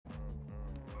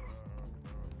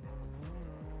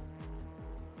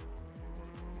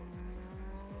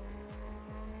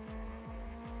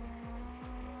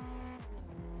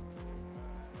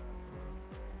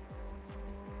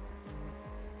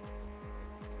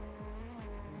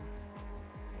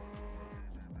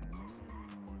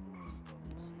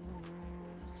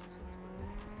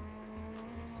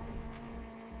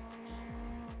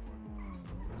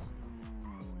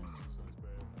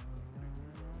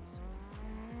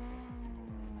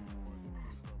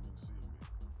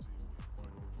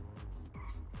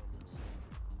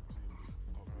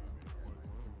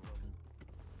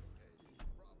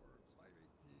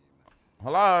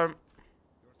Hello.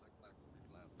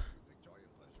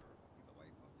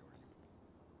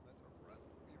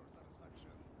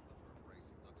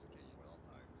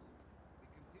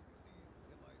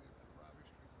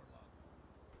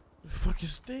 The fuck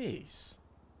is this?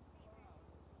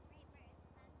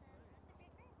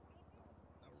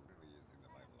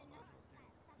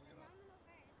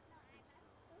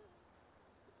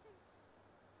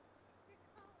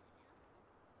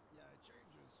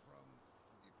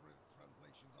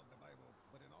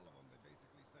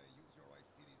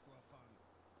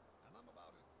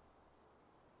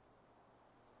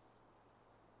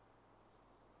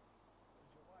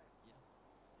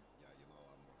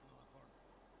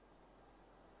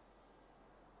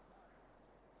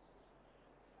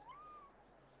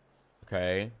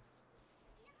 Okay.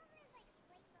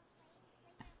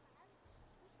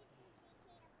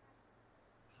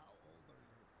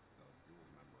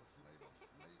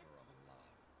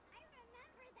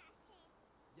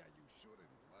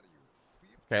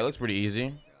 Okay, it looks pretty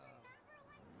easy.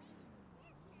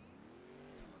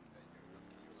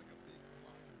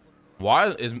 Why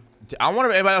is I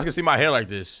wonder if anybody else can see my hair like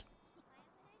this?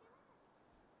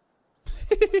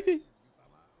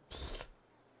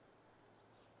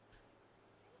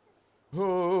 Oh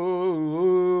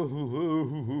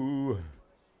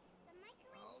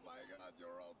my God, you're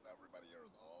old. Everybody here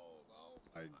is old. Oh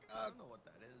my God. I don't know what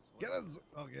that is. Get us.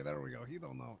 Okay, there we go. He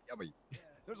don't know. Yeah, but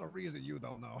there's a reason you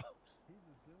don't know. He's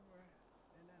a zoomer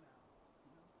and then out.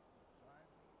 You know,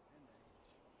 driver and age.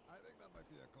 I think that might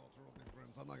be a cultural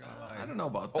difference. I'm not gonna lie. I don't know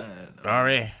about that.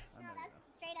 Sorry. No, that's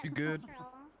straight up You good?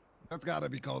 cultural. That's gotta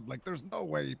be called. Like, there's no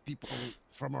way people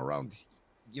from around,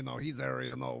 you know, his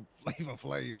area know Flavor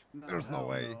Flav. There's no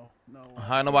way. No.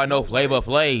 How nobody know Flavor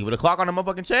Flav? With the clock on the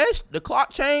motherfucking chest? The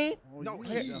clock chain? No,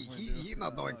 he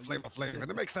not knowing Flavor Flav, and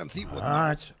it makes sense. He would.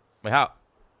 What? Wait, how?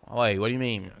 Wait, what do you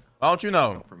mean? Why don't you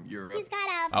know? From Europe. He's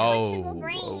got a punchable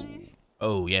brain.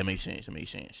 Oh, yeah, it makes sense. It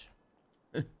makes sense.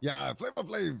 Yeah, Flavor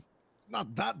Flav,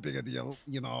 not that big a deal.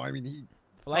 You know, I mean, he.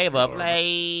 Flavor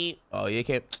Flav. Oh, you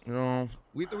can't. You know.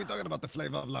 We talking about the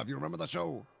Flavor of Love. You remember the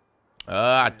show?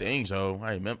 I think so.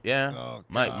 I remember. Yeah. Oh,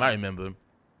 might remember.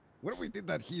 What if we did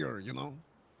that here? You know.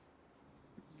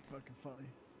 Fucking funny.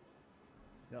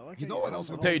 Yeah, you know what else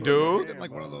would They be do? We did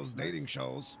like one of those dating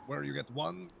shows where you get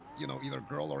one, you know, either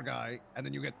girl or guy, and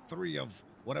then you get three of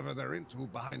whatever they're into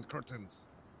behind curtains,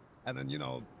 and then you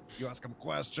know you ask them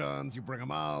questions, you bring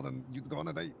them out, and you go on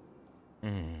a date.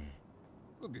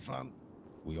 Could be fun.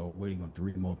 We are waiting on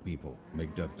 3 more people.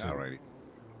 Make duck too. Alrighty.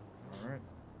 All right.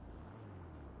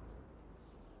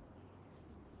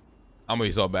 I'm gonna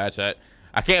be so bad, chat.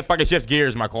 I can't fucking shift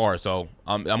gears in my car, so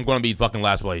I'm gonna be fucking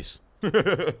last place.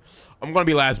 I'm gonna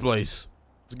be last place.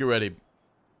 Let's get ready.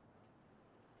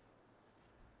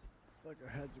 Like our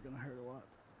heads are gonna hurt a lot.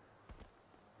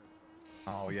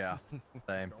 Oh yeah,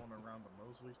 same. Going around the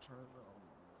Mosley's turn.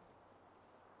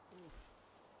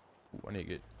 Ooh, I need to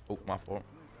get. Oh, my fault.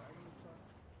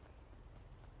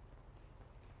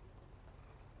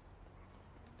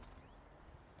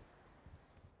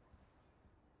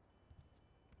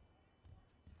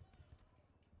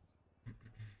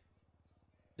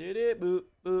 Did it boop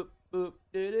boop boop?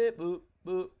 Did it boop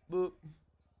boop boop?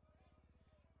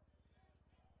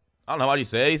 I don't know what he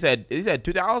said. He said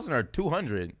 2,000 or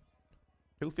 200,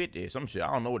 250, some shit.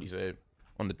 I don't know what he said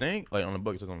on the thing. Like on the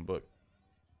book, it says on the book.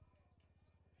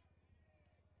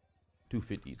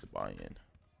 250 is the buy-in.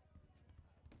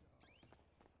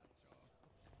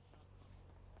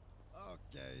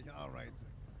 Okay, all right.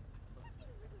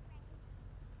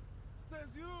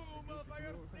 Says you,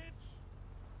 motherfucker, bitch.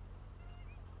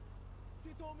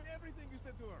 She told me everything you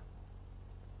said to her.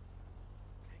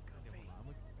 Hey, Goofy.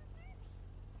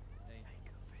 Hey,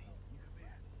 Goofy. You come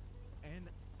here. And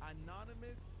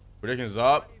anonymous. Predictions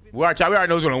up. We already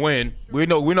know who's gonna win. We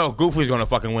know Goofy's gonna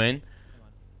fucking win.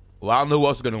 Well, I don't know who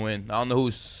else is gonna win. I don't know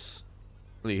who's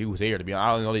here to be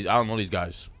honest. I don't know these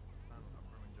guys.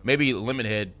 Maybe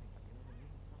Lemonhead,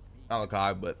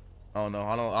 Malachi, but I don't know.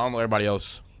 I don't know everybody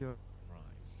else. Right.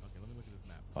 Okay, let me look at this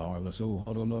map. All right, let's all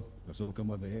hold on up. Let's all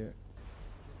come over here.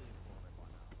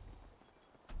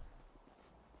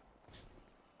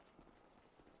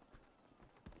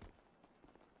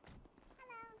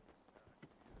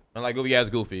 I'm like Goofy as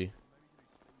Goofy.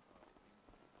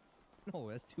 No,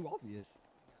 that's too obvious.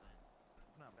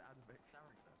 No, but as a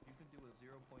character, you can do a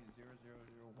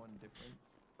 0.0001 difference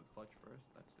for clutch first.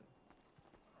 That's it.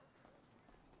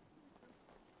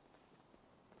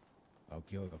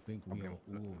 Okay, I think we are all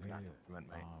here.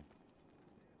 Went, mate.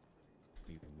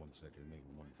 Give me 1 second, make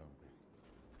one phone.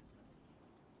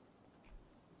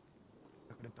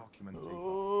 bit of document.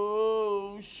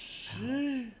 Oh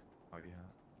shit. Oh yeah.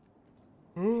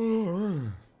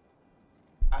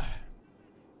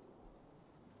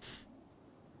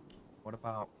 What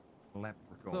about leprechaun?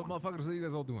 What's up, motherfuckers? How you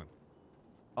guys all doing?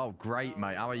 Oh, great,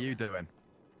 mate. How are you doing?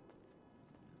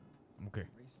 I'm okay.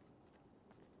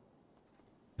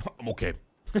 I'm okay.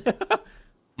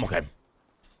 I'm okay.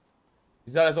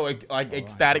 Is that so like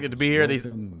ecstatic to be here? These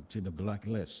Welcome to the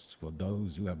blacklist for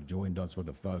those who have joined us for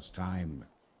the first time.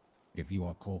 If you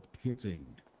are caught hitting,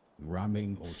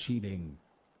 ramming, or cheating,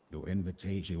 your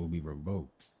invitation will be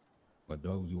revoked. For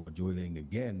those who are joining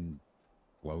again,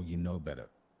 well, you know better.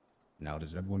 Now,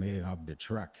 does everyone here have the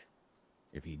track?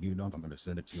 If you do not, I'm going to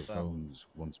send it to your phones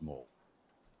once more.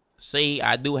 see,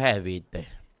 I do have it.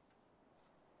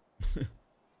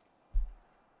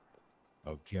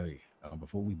 Okay,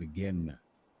 before we begin,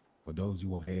 for those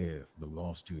who are here for the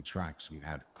last 2 tracks, we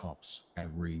had cops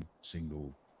every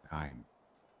single time.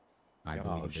 I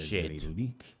believe there's been a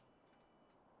leak.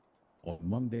 On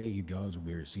Monday, you guys will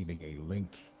be receiving a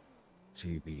link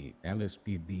to the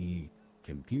LSPD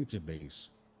computer base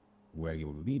where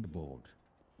your leaderboard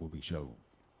will be shown.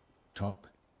 Top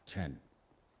 10.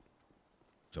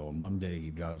 So on Monday,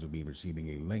 you guys will be receiving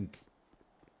a link.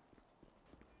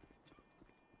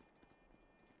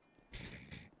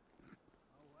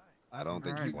 I don't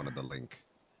think he wanted the link.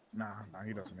 Nah,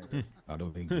 he doesn't need it. I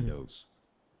don't think he knows.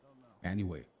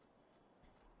 Anyway,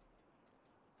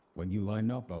 when you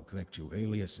line up, I'll collect your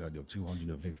alias and your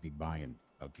 250 buy-in.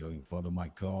 Okay, you follow my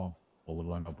car, or we'll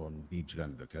line up on each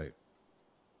end, okay?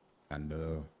 And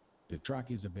the track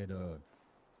is a bit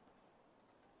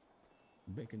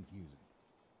confusing.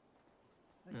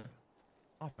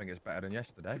 I think it's better than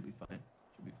yesterday. Should be fine.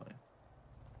 Should be fine.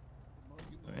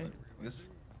 Alright.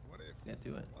 What if Yeah,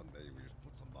 do it. one day we just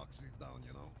put some boxes down,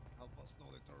 you know? Help us know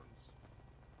the turns.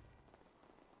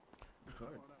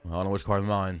 I don't know which car is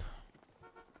mine.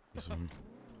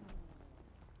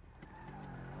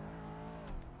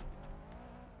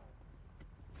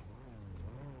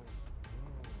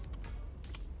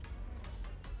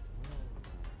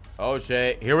 Oh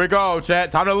shit! Here we go,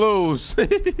 chat. Time to lose.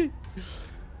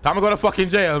 Time to go to fucking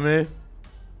jail, man.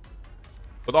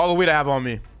 With all the weed I have on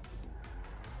me.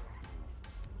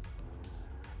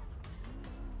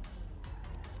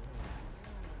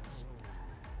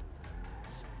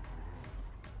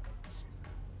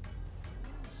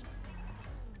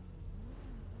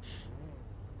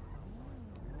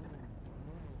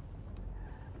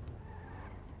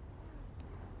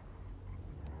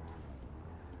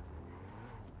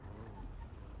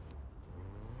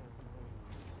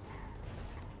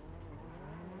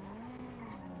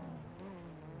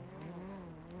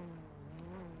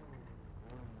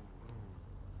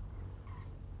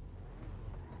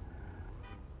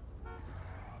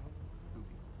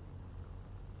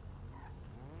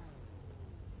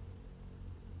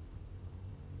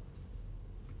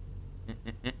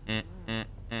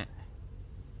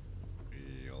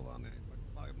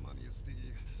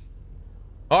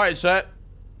 All right, chat.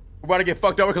 We're about to get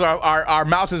fucked over because our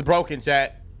mouse is broken,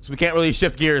 chat. So we can't really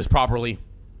shift gears properly.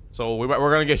 So we're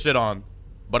going to get shit on.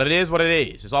 But it is what it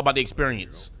is. It's all about the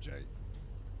experience.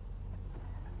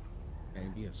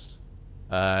 Yes.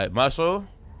 Muscle.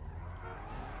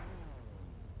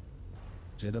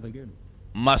 Say that again.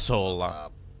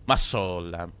 Muscle.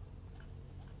 Muscle.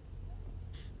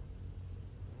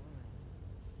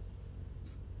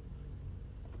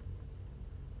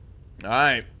 All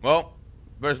right. Well,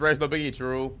 first race, no biggie,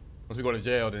 true. Once we go to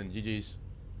jail, then GG's.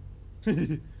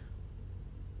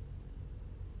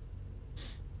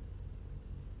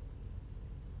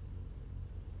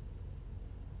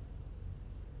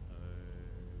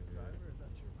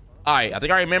 All right. I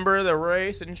think I remember the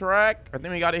race and track. I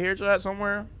think we got it here, chat,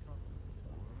 somewhere.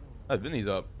 Oh, Vinny's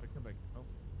up.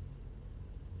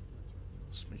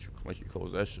 Just make sure you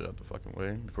close that shit up the fucking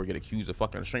way before you get accused of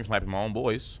fucking string sniping my own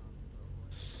boys.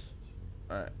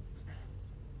 All right.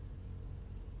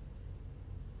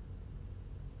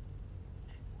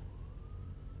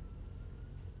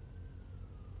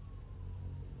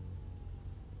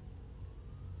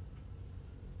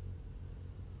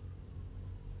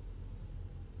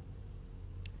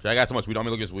 I got so much weed on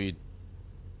me. Look at this weed.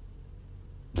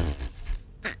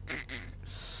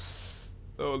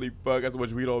 Holy fuck, I got so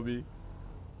much weed on me.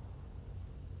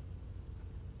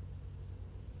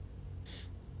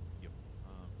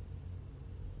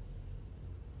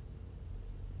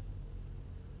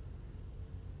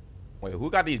 Wait,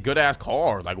 who got these good ass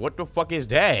cars? Like, what the fuck is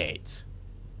that?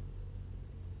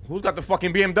 Who's got the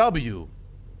fucking BMW?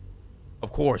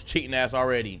 Of course, cheating ass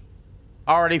already.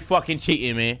 Already fucking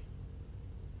cheating, man.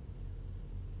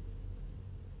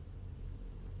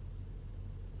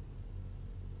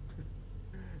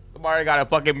 Somebody got a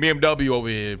fucking BMW over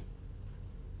here.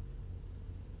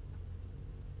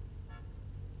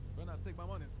 Better not take my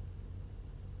money.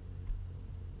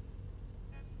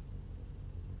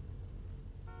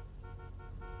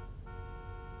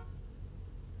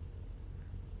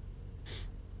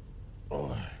 Oh.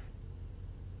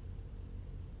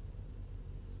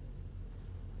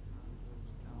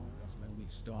 That's when we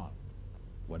stop.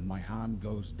 When my hand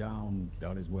goes down,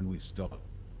 that is when we stop.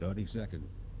 30 seconds.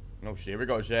 No shit. Here we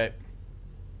go, Shay.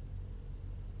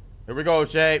 Here we go,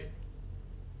 Shay.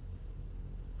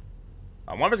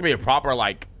 I wonder if it's gonna be a proper,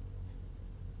 like,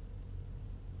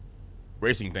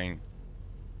 racing thing.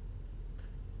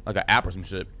 Like an app or some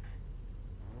shit.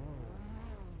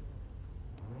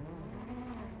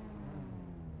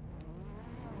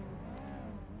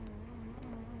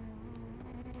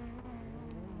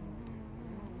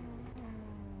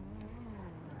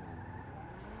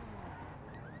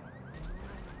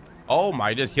 Oh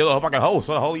my, just killed a fucking host.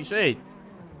 Holy shit.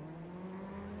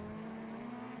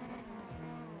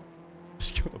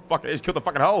 Just killed the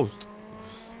fucking host.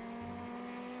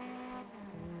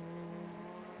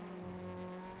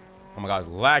 Oh my god,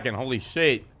 it's lagging. Holy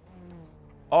shit.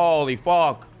 Holy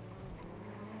fuck.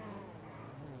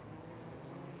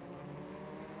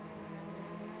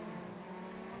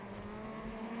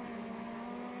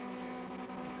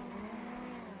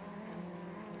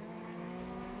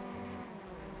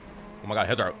 Oh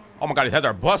my god, his heads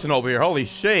are busting over here. Holy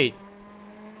shit.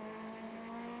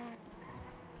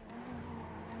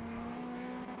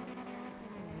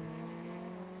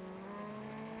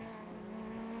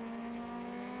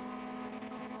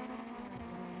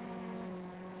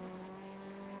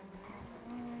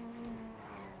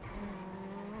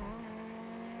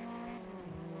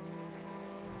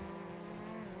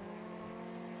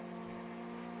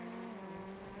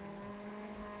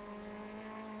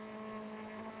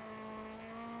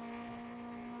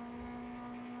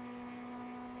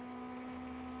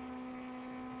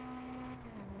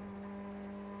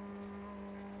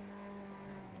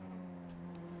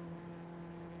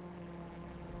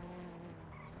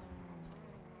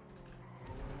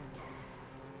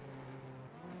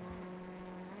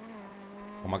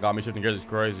 Oh my god, me shifting gears is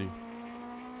crazy.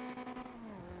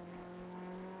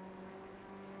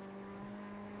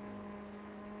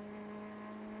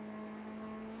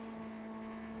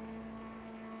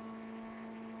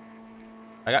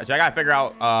 I gotta figure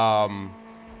out,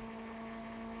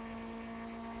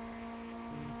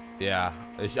 yeah.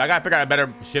 I gotta figure out a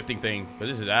better shifting thing, but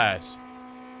this is ass.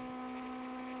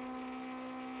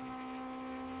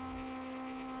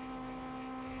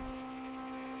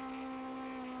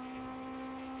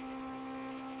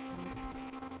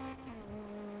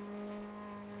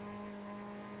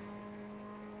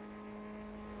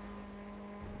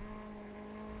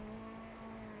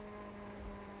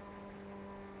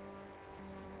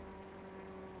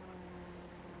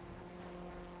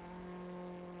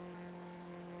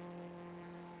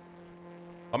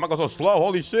 I'm not going so slow.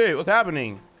 Holy shit. What's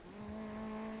happening?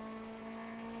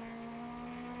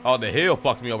 Oh, the hill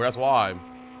fucked me over. That's why.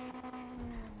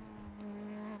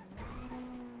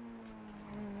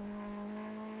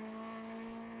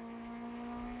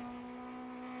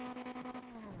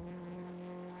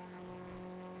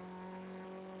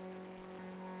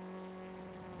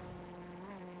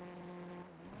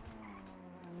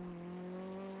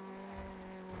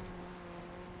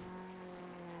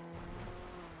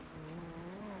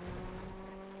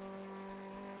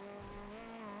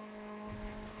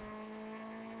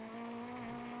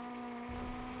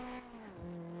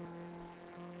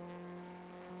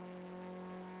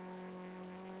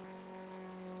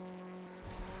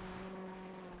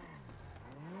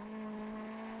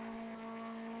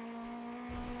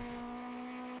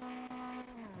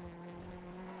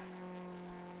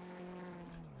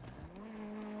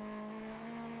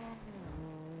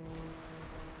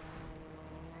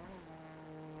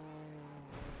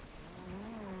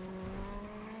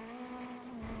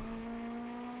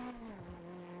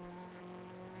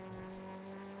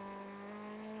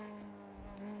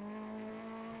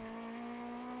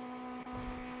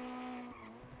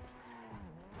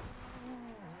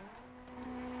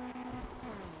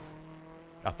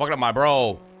 I fucked up my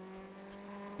bro.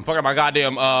 I'm fucking up my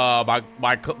goddamn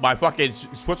my fucking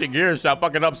switching gears. I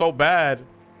fucking up so bad.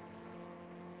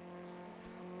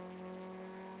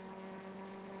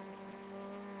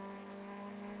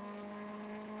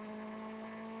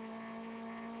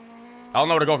 I don't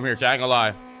know where to go from here, chat. I ain't gonna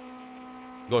lie.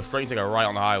 Go straight and take a right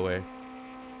on the highway.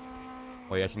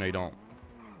 Wait, actually, no, you don't.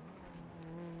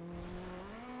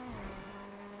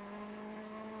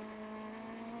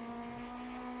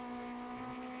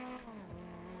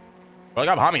 Bro,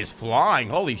 that behind me is flying.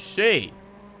 Holy shit.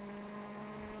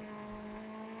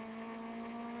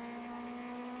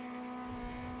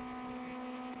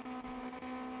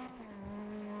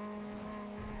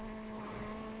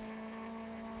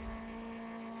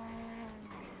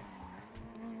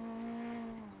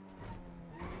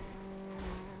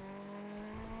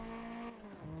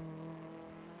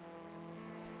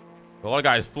 A lot of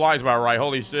guys flies by right.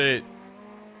 Holy shit.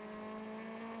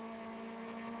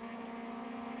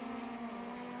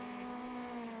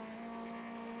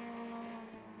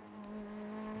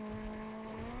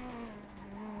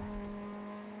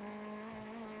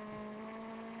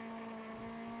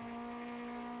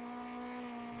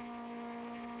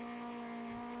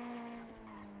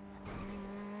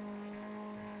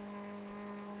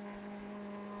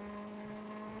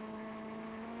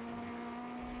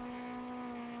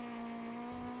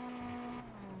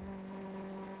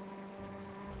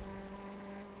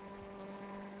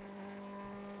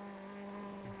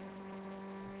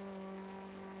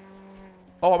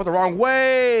 Oh, I went the wrong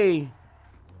way.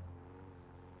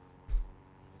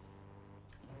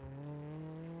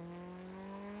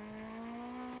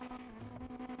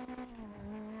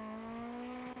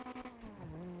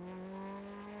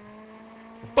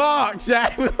 Fuck,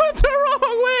 Jack. We went the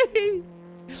wrong way.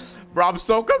 Bro, I'm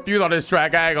so confused on this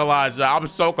track. I ain't gonna lie, Jack. I'm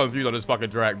so confused on this fucking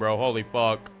track, bro. Holy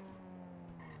fuck.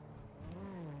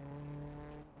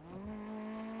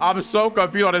 I'm so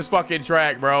confused on this fucking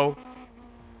track, bro.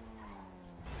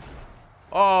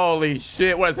 Holy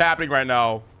shit, what is happening right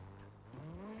now?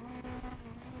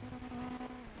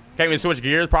 Can't even switch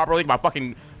gears properly. My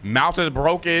fucking mouse is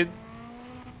broken.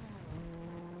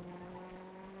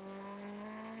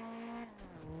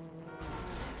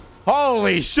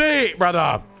 Holy shit,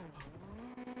 brother.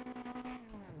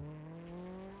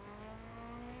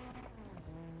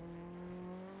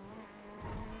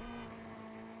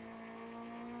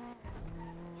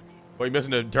 What, you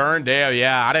missing the turn? Damn,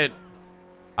 yeah,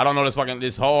 I don't know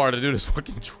this hard to do this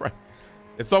fucking track.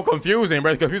 It's so confusing,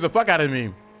 bro. It confused the fuck out of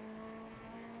me.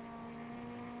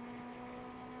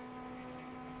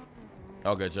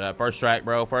 Okay, chat. First track,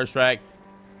 bro. First track.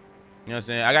 You know what I'm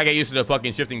saying? I gotta get used to the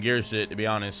fucking shifting gear shit, to be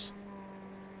honest.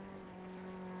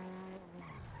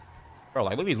 Bro,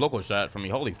 like, look at these local shots from me.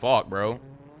 Holy fuck, bro.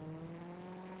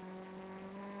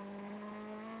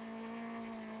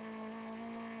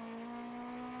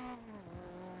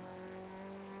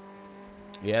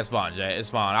 Yeah, it's fine, Jay. It's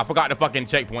fine. I forgot the fucking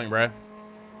checkpoint, bro.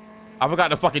 I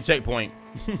forgot the fucking checkpoint.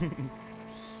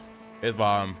 It's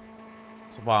fine.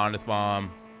 It's fine. It's fine.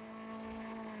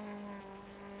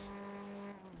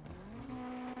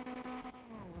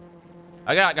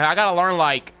 I gotta learn,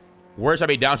 like, where should I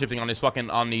be downshifting on this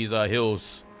fucking, on these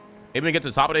hills. Maybe we get to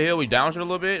the top of the hill, we downshift a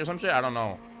little bit or some shit. I don't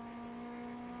know.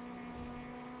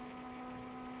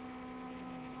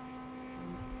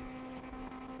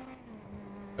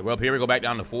 Like, well, up here we go back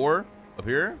down to 4 up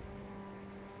here.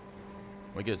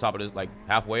 We get to the top of this, like,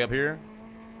 halfway up here.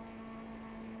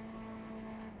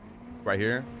 Right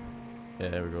here. Yeah,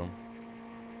 there we go.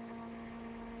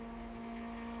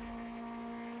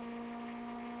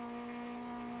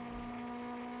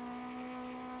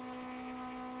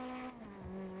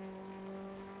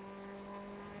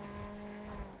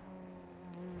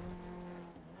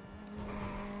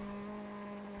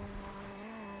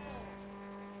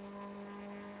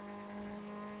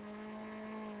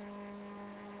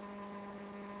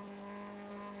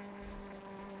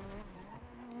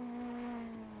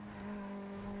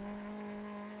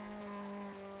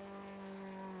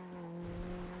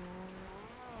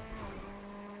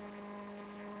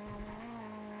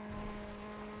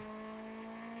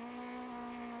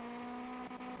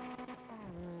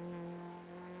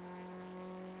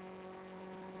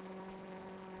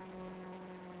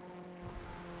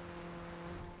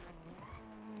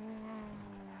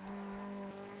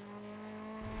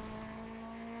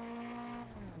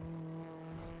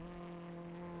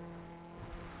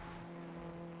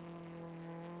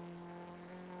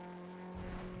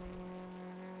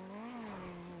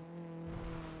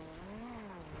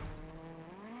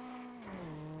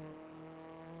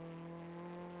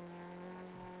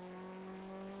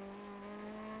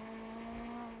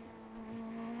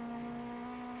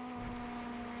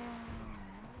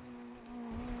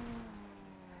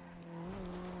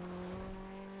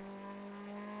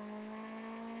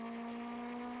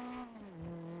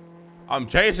 I'm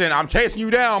chasing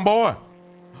you down, boy.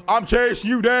 I'm chasing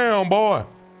you down, boy.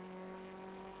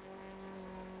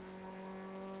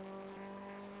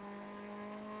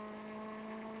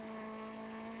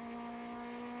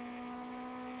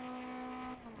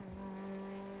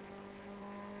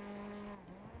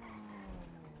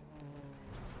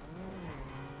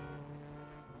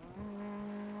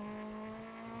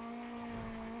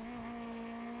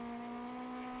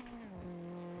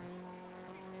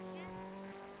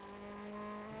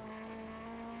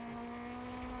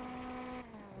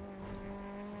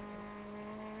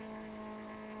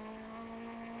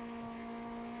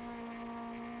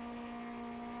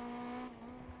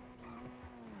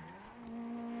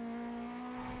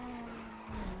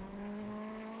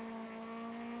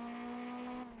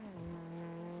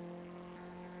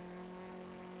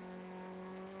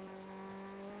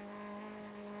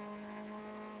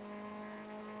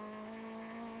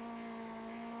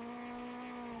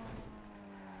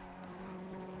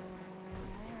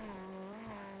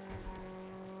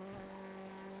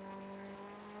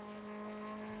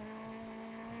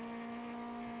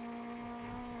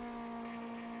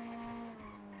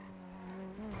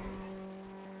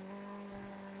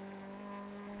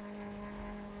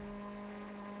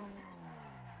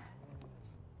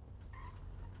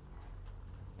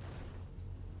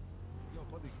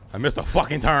 I missed a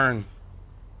fucking turn.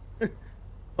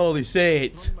 Holy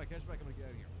shit.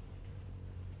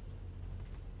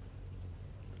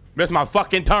 Missed my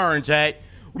fucking turn, chat.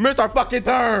 We missed our fucking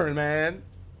turn, man.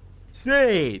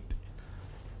 Shit.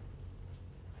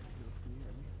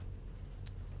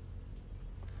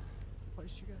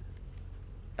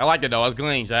 I liked it though. I was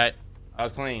clean, chat. I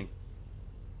was clean.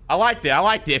 I liked it. I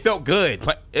liked it. It felt good.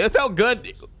 It felt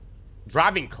good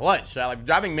driving clutch, chat. Like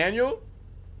driving manual.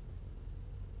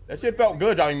 That shit felt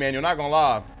good driving manual, not gonna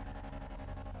lie.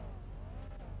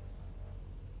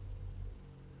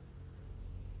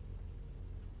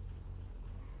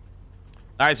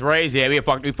 Nice raise. Yeah, we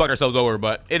fucked ourselves over,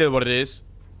 but it is what it is.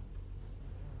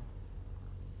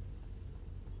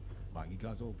 Right, you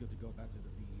guys all good to go back to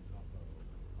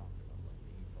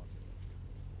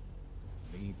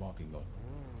the V parking lot.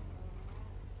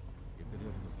 Get to the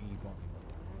V parking lot.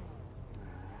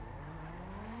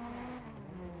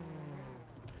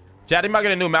 Chat, I might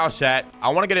get a new mouse, chat. I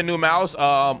want to get a new mouse.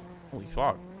 Holy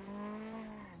fuck.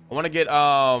 I want to get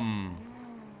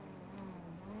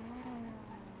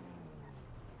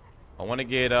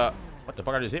what the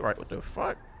fuck I just hit right? What the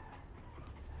fuck?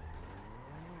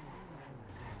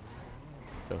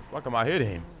 The fuck am I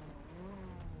hitting?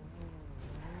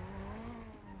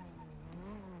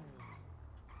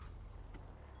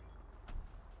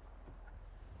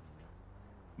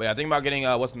 But yeah, I think about getting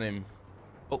what's the name?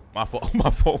 Oh, my fault, my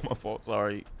fault,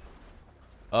 sorry.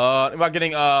 Think about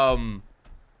getting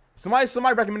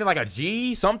somebody recommended like a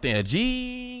G something, a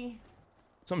G,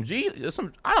 some G,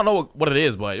 some, I don't know what it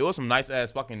is, but it was some nice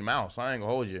ass fucking mouse. I ain't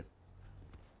gonna hold you.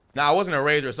 Nah, it wasn't a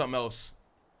Razer or something else.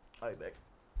 Like that.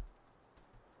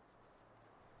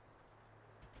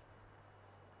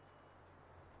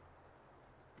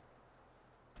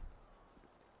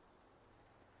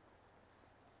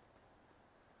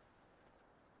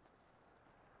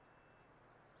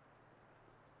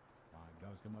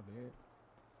 Guys, come over here.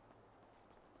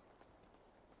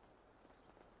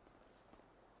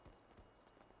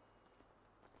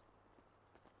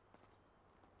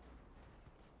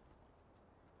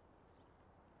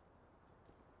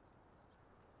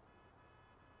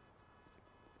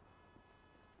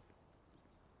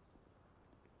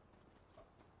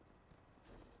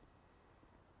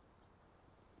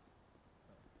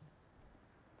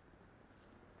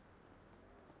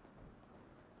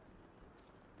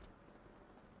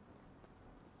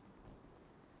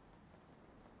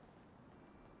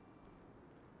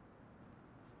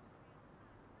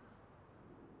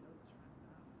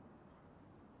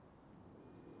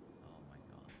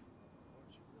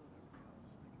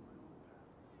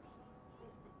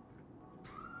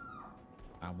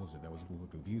 How was it? That was a little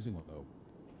confusing, or no?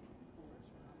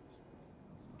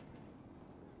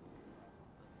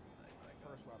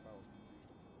 First lap, I was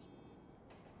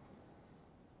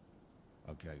confused.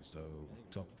 Okay, so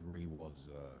top three was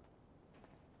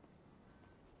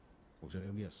it?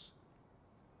 Yes.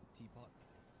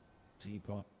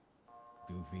 Teapot,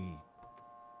 Goofy,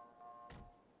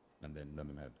 and then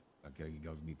Lemonhead. Okay, you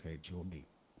guys will be paid shortly.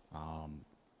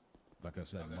 Like I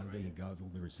said, Monday you guys will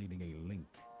be receiving a link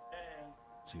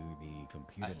to the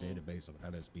computer database of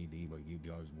LSPD where you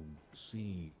guys will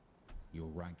see your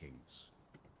rankings.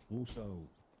 Also,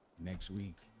 next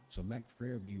week, select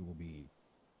three of you will be,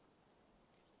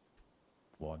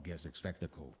 well, I guess,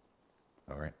 expectacle.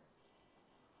 Alright?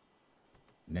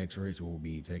 Next race will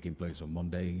be taking place on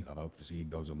Monday. I hope to see you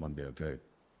guys on Monday, okay?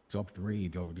 Top three,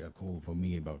 go get a call from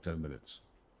me in about 10 minutes.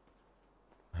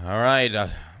 All right.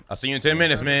 I'll see you in 10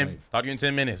 minutes, man. Talk to you in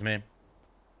 10 minutes, man.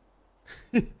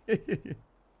 I'll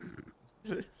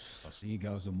see you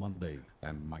guys on Monday.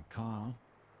 And my car.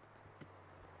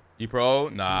 E-Pro?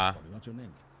 Nah. What's your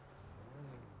name?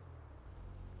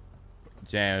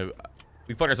 Damn.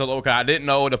 We fucked ourselves over. I didn't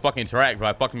know the fucking track, but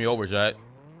I fucked me over, chat.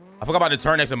 I forgot about the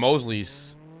turn next to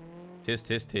Mosley's. Tisk,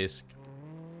 tisk, tisk.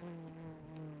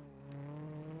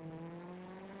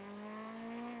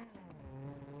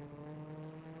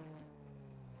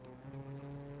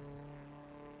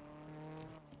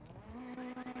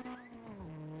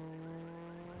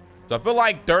 So I feel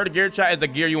like third gear, chat, is the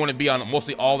gear you want to be on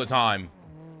mostly all the time.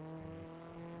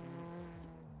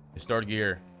 It's third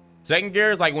gear. Second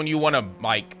gear is like when you want to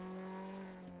like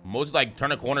mostly like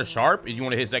turn a corner sharp is you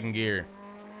want to hit second gear.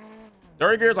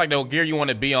 Third gear is like the gear you want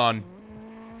to be on.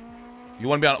 You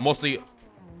want to be on mostly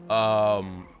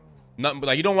nothing but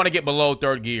like you don't want to get below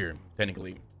third gear,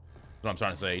 technically. That's what I'm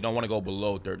trying to say. You don't want to go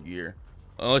below third gear.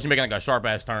 Unless you're making like a sharp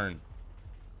ass turn.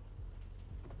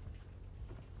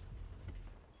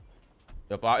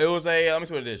 It was a let me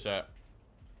see what it is, chat.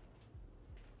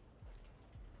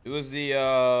 It was the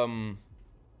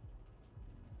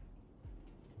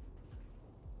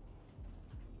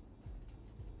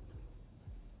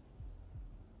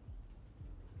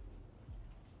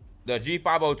the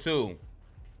G502.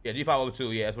 Yeah,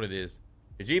 G502. Yeah, that's what it is.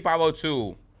 The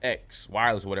G502X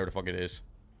wireless, or whatever the fuck it is.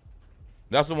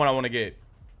 That's the one I want to get.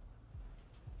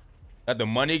 Got the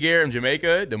money gear in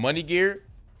Jamaica. The money gear.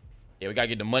 Yeah, we gotta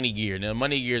get the money gear. The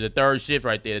money gear is the third shift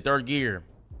right there. The third gear.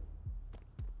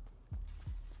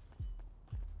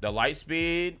 The light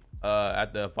speed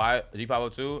at the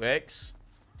G502X.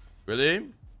 Really?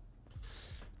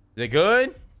 Is it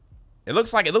good? It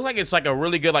looks like it's like a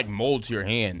really good like mold to your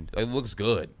hand. It looks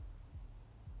good.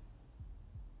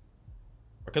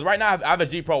 Because right now I have a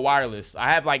G Pro wireless.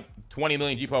 I have like 20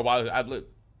 million G Pro wireless. I've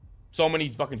looked so many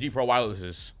fucking G Pro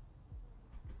wirelesses.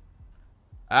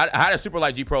 I had a super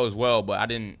light G Pro as well, but I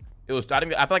didn't. I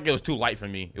feel like it was too light for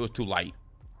me. It was too light.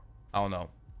 I don't know.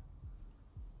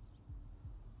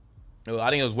 I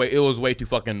think it was way too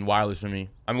fucking wireless for me.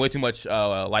 I mean, way too much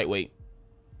lightweight.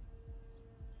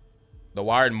 The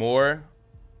wired more.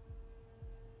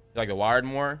 Like the wired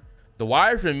more. The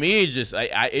wired for me is just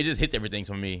it just hits everything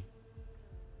for me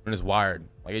when it's wired.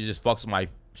 Like it just fucks my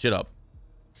shit up.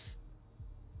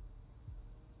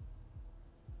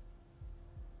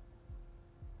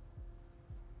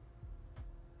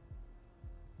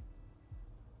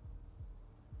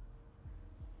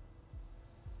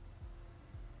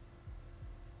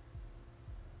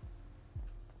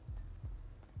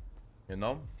 You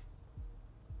know?